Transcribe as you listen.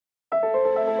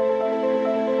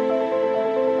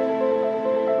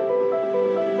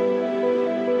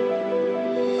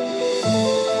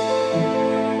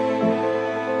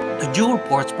dual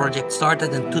ports project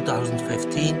started in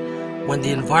 2015 when the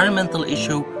environmental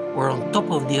issue were on top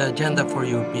of the agenda for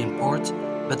European ports,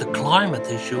 but the climate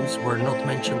issues were not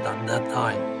mentioned at that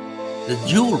time. The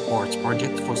dual ports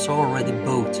project foresaw already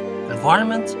both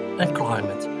environment and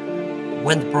climate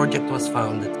when the project was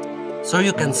founded. So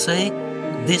you can say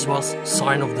this was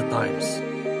sign of the times.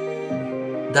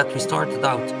 That we started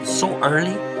out so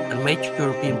early and made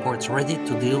European ports ready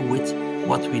to deal with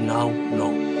what we now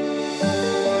know.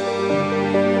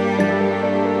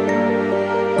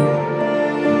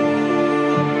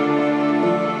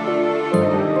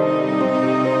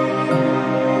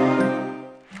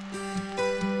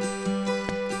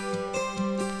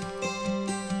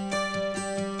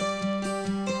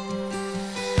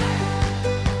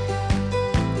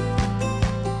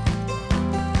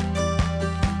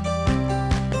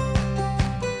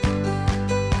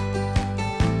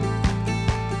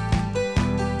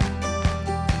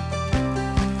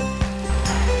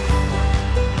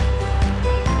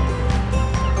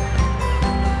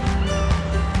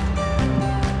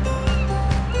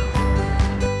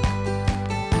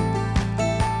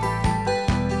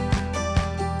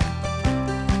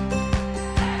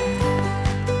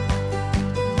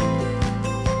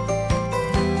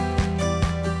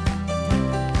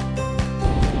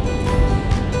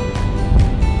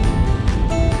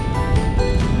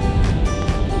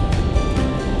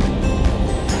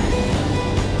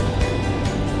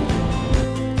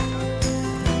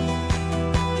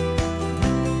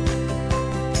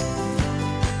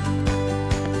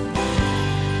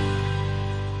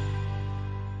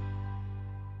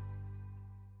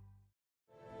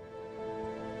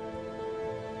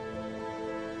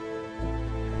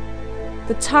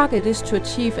 The target is to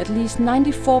achieve at least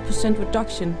 94%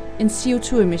 reduction in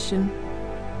CO2 emission,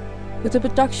 with the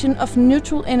production of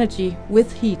neutral energy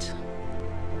with heat,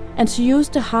 and to use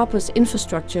the harbour's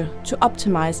infrastructure to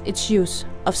optimize its use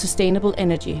of sustainable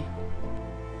energy.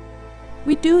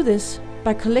 We do this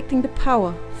by collecting the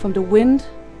power from the wind,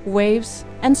 waves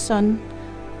and sun,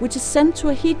 which is sent to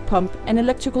a heat pump and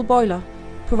electrical boiler,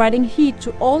 providing heat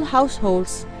to all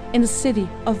households in the city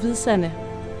of Hvidsande,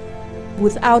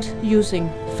 without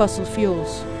using fossil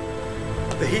fuels.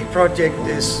 The heat project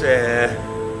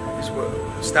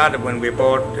started when we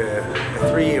bought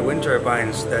 3 wind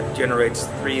turbines that generates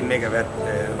 3 megawatt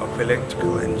of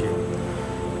electrical energy.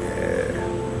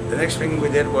 The next thing we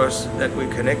did was that we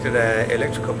connected an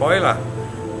electrical boiler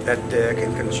that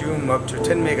can consume up to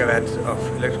 10 megawatt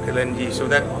of electrical energy, so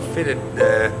that fitted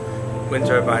the wind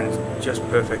turbines just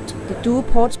perfect. The Dual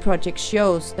Ports project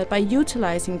shows that by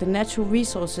utilizing the natural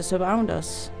resources around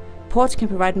us, ports can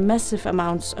provide massive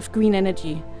amounts of green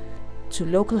energy to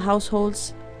local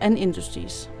households and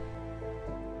industries.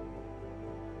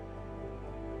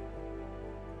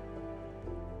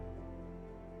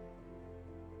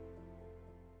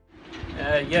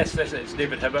 Yes, it's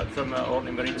David Hibbert from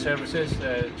Orkney Marine Services.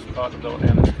 It's part of the Orkney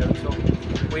Islands Council.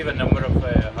 We have a number of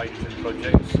hydrogen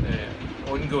projects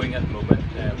ongoing at the moment.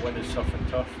 One is Surf and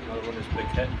Turf, another one is Big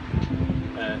Hit.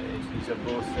 These are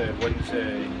both one's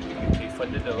UK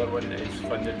funded, the other one is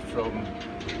funded from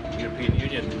the European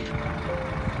Union.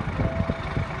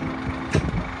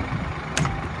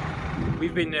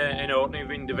 We've been in Orkney, we've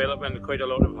been developing quite a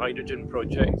lot of hydrogen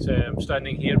projects. I'm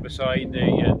standing here beside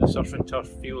the Surf and Turf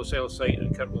fuel cell site in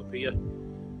Kirklepier.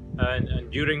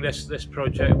 And during this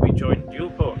project we joined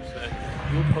Dual Ports.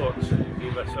 Dual Ports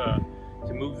gave us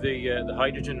to move the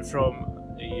hydrogen from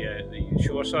the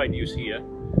shoreside use here,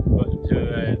 but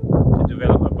to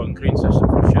develop a bunkering system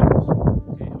for ships.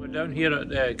 Okay, we're down here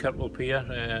at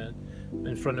Kirklepier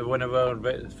in front of one of our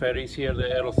ferries here,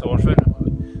 the Earl Thorfinn.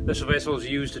 This vessel is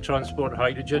used to transport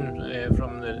hydrogen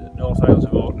from the North Isles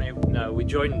of Orkney. Now, we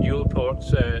joined Dual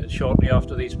Ports shortly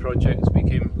after these projects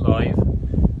became live,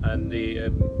 and the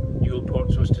Dual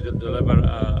Ports was to deliver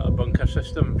a bunker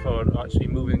system for actually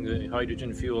moving the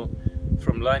hydrogen fuel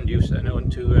from land use and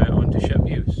onto ship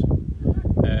use.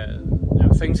 Now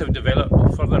things have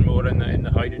developed furthermore in the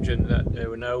hydrogen that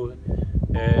we now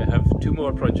have 2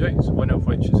 more projects, one of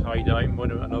which is High Dime,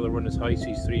 another one is High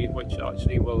Seas 3, which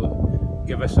actually will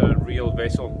give us a real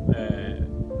vessel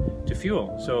to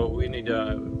fuel. So we need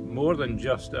more than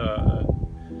just a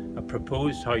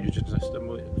proposed hydrogen system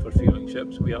for fueling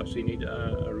ships. We actually need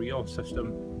a real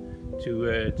system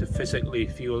to physically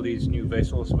fuel these new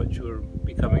vessels, which will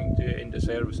be coming into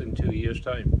service in 2 years'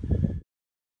 time.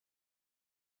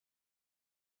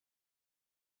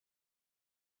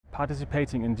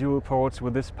 Participating in Dual Ports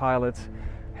with this pilot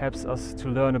helps us to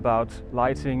learn about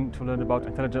lighting, to learn about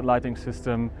intelligent lighting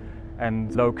system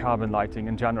and low carbon lighting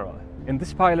in general. In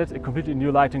this pilot, a completely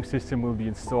new lighting system will be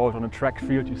installed on a track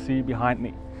field you see behind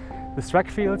me. This track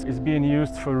field is being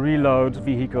used for reload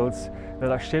vehicles that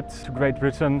are shipped to Great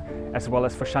Britain, as well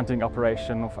as for shunting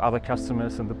operation of other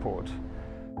customers in the port.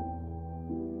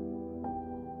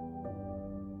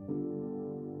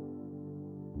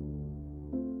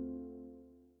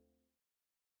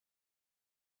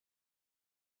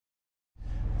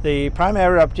 The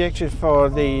primary objective for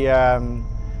the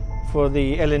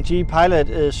LNG pilot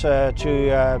is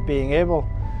being able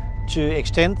to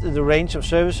extend the range of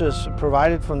services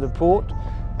provided from the port,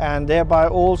 and thereby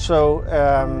also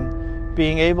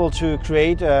being able to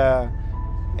create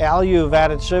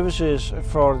value-added services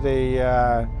for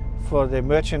the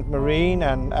merchant marine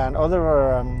and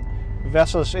other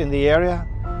vessels in the area,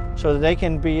 so that they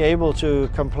can be able to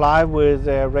comply with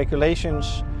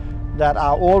regulations that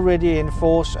are already in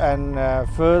force and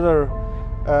further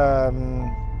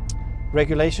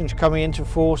regulations coming into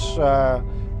force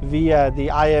via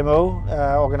the IMO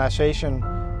organization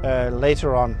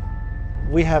later on.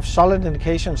 We have solid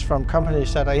indications from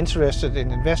companies that are interested in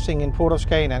investing in Port of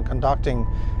Skagen and conducting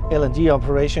LNG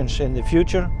operations in the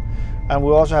future. And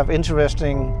we also have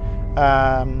interesting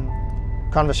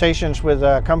conversations with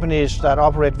companies that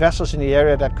operate vessels in the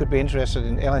area that could be interested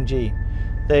in LNG.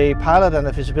 The pilot and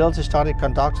the feasibility study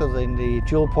conducted in the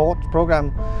dual port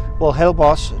program will help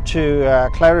us to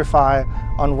clarify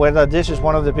on whether this is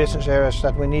one of the business areas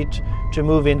that we need to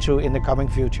move into in the coming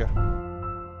future.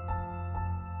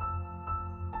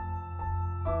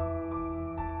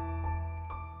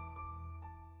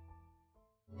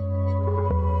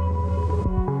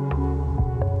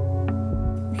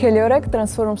 Heliorec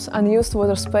transforms unused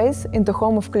water space into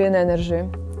home of clean energy.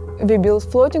 We build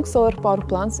floating solar power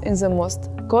plants in the most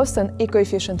cost and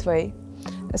eco-efficient way,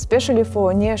 especially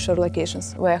for nearshore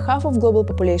locations where half of global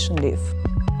population live.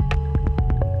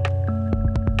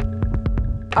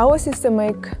 Our system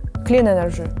makes clean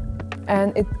energy,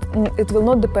 and it will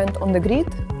not depend on the grid,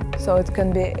 so it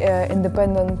can be an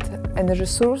independent energy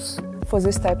source for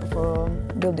this type of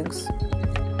buildings.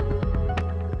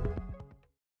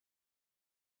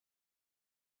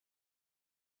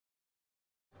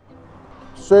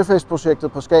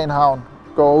 Surface-projektet på Skagen Havn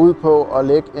går ud på at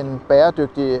lægge en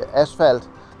bæredygtig asfalt.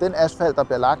 Den asfalt, der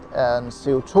bliver lagt, er en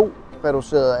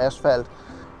CO2-reduceret asfalt.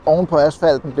 Oven på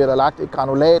asfalten bliver der lagt et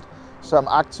granulat, som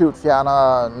aktivt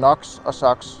fjerner NOx og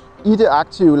SOx. I det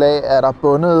aktive lag er der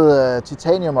bundet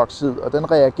titaniumoxid, og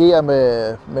den reagerer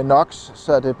med NOx,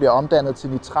 så det bliver omdannet til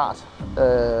nitrat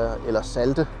eller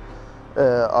salte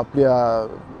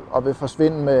og vil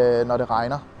forsvinde, når det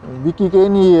regner. Vi gik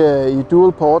ind i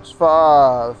dual ports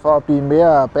for at blive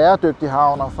mere bæredygtige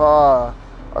havner, for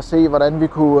at se, hvordan vi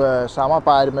kunne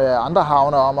samarbejde med andre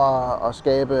havne om at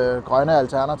skabe grønne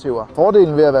alternativer.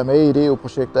 Fordelen ved at være med i et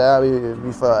EU-projekt er, at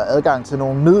vi får adgang til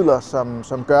nogle midler,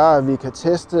 som gør, at vi kan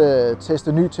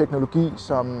teste ny teknologi,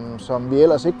 som vi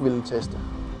ellers ikke ville teste.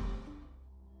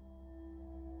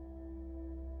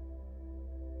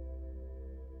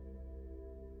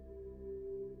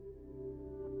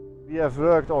 We have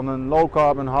worked on a low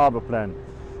carbon harbour plan,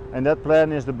 and that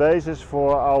plan is the basis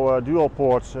for our dual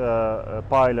ports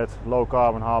pilot low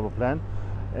carbon harbour plan.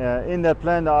 In that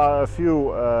plan there are a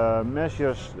few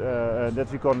measures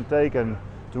that we can take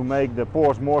to make the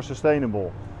ports more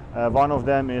sustainable. One of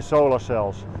them is solar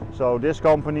cells. So this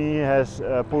company has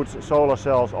put solar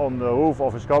cells on the roof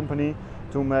of his company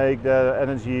to make the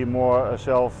energy more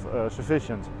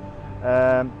self-sufficient.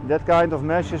 That kind of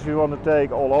measures we want to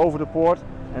take all over the port.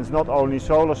 And it's not only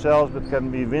solar cells, but can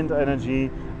be wind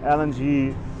energy,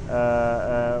 LNG,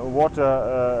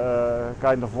 water,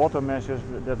 kind of water measures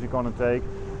that we're going to take,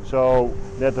 so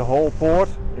that the whole port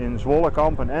in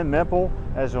Zwolle-Kampen and Meppel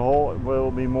as a whole will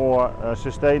be more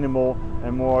sustainable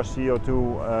and more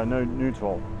CO2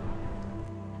 neutral.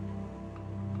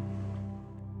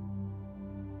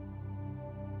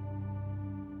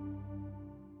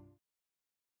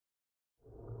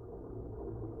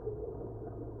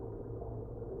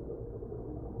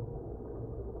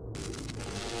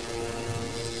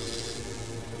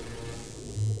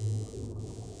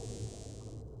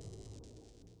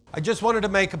 I just wanted to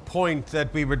make a point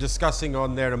that we were discussing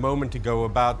on there a moment ago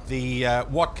about the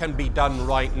what can be done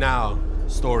right now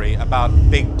story about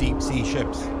big deep sea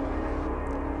ships.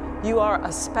 You are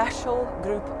a special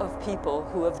group of people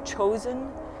who have chosen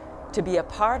to be a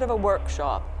part of a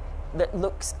workshop that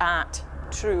looks at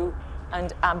true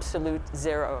and absolute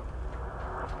zero.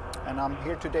 And I'm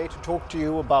here today to talk to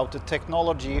you about the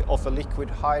technology of a liquid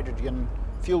hydrogen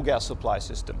fuel gas supply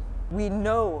system. We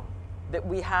know that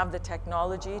we have the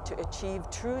technology to achieve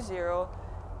true zero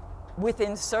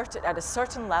at a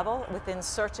certain level, within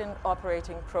certain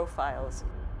operating profiles.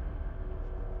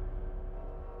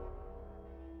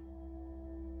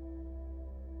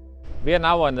 We are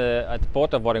now at the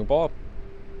port of Vordingborg.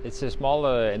 It's a small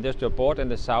industrial port in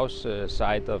the south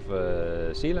side of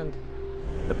Zealand.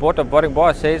 The port of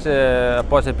Vordingborg says a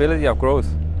possibility of growth.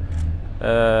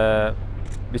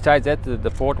 Besides that, the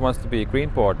port wants to be a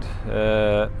green port.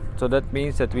 So that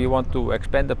means that we want to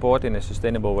expand the port in a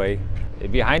sustainable way.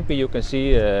 Behind me you can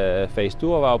see phase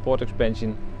 2 of our port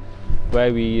expansion,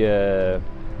 where we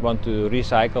want to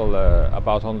recycle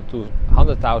about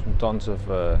 100,000 tons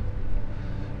of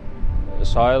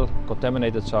soil,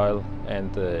 contaminated soil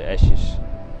and ashes.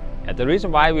 And the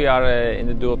reason why we are in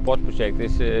the dual port project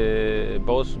is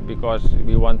both because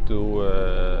we want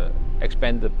to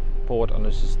expand the port on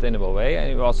a sustainable way,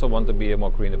 and we also want to be a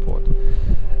more greener port.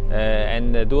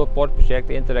 And the dual port project,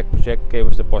 the Interreg project, gave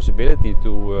us the possibility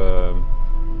to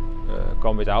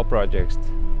come with our projects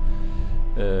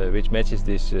which matches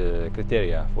this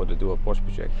criteria for the dual port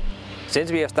project.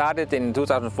 Since we have started in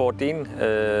 2014,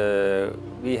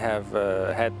 we have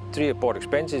had 3 port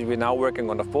expansions. We're now working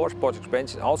on the 4th port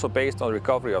expansion, also based on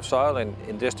recovery of soil and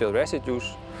industrial residues.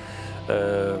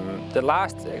 The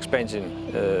last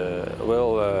expansion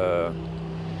will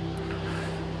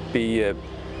be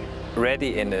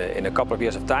ready in a couple of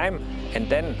years of time, and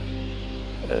then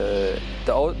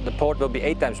the port will be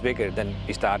 8 times bigger than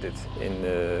we started in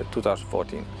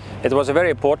 2014. It was very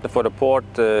important for the port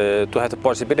to have the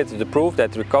possibility to prove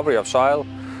that recovery of soil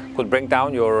could bring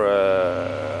down your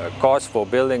cost for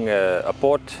building a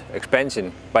port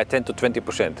expansion by 10 to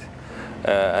 20%.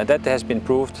 And that has been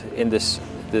proved in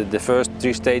the first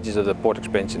 3 stages of the port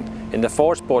expansion. In the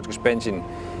 4th port expansion,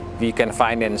 we can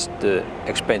finance the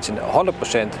expansion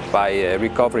 100% by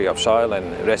recovery of soil and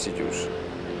residues.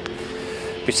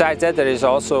 Besides that, there is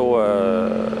also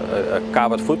a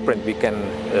carbon footprint we can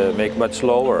make much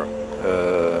lower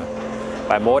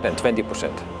by more than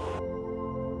 20%.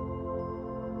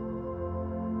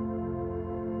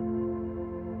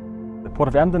 The Port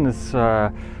of Emden is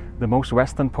the most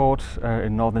western port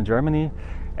in northern Germany,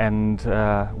 and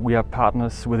we are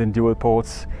partners within Dual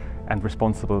Ports and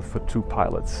responsible for 2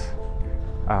 pilots.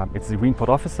 It's the Green Port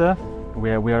Officer,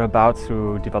 where we are about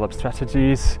to develop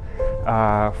strategies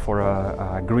for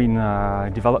a green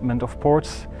development of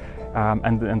ports,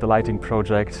 and the lighting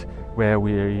project, where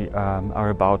we are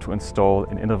about to install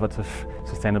an innovative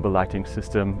sustainable lighting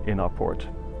system in our port.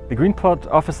 The Green Port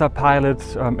Officer pilot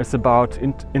is about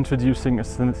introducing a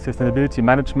sustainability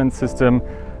management system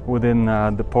within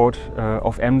the port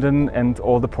of Emden and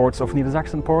all the ports of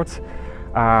Niedersachsen ports,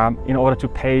 in order to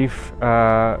pave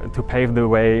the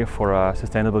way for a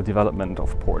sustainable development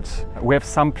of ports. We have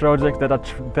some projects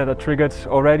that are triggered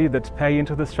already that pay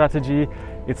into the strategy.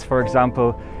 It's, for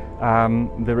example,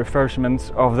 the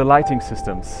refurbishment of the lighting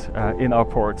systems in our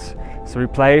ports. So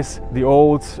replace the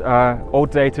old,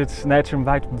 outdated natrium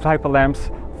Viper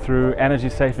lamps through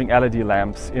energy-saving LED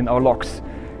lamps in our locks,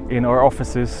 in our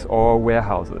offices or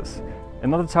warehouses.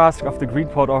 Another task of the Green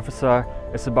Port Officer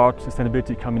is about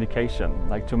sustainability communication,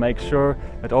 like to make sure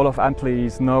that all of our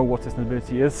employees know what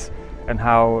sustainability is and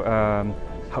how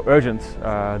urgent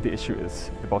the issue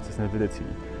is about sustainability.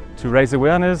 To raise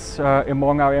awareness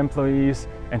among our employees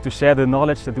and to share the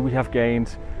knowledge that we have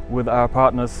gained with our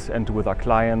partners and with our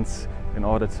clients in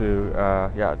order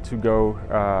to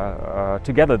go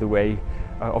together the way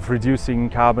of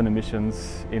reducing carbon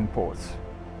emissions in ports.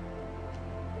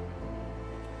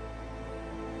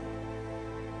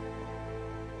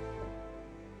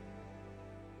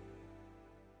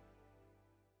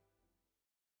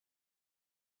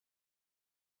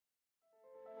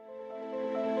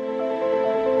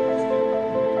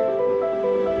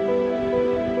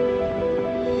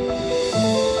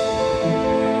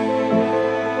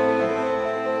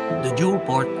 The dual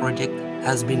port project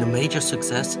has been a major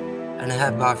success and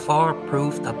have by far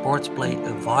proved that ports play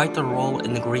a vital role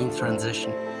in the green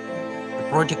transition. The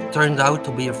project turned out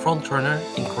to be a frontrunner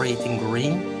in creating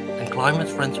green and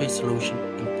climate-friendly solutions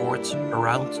in ports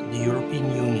around the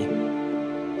European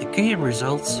Union. The key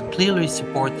results clearly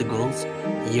support the goals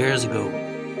years ago.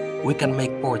 We can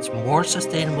make ports more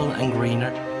sustainable and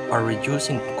greener by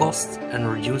reducing costs and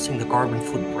reducing the carbon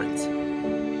footprint.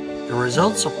 The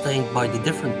results obtained by the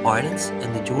different pilots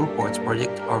in the Dual Ports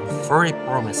project are very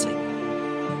promising.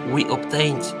 We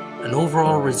obtained an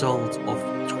overall result of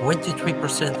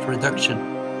 23% reduction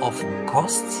of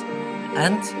costs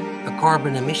and a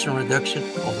carbon emission reduction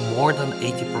of more than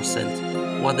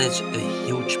 80%, what is a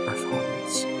huge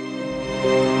performance.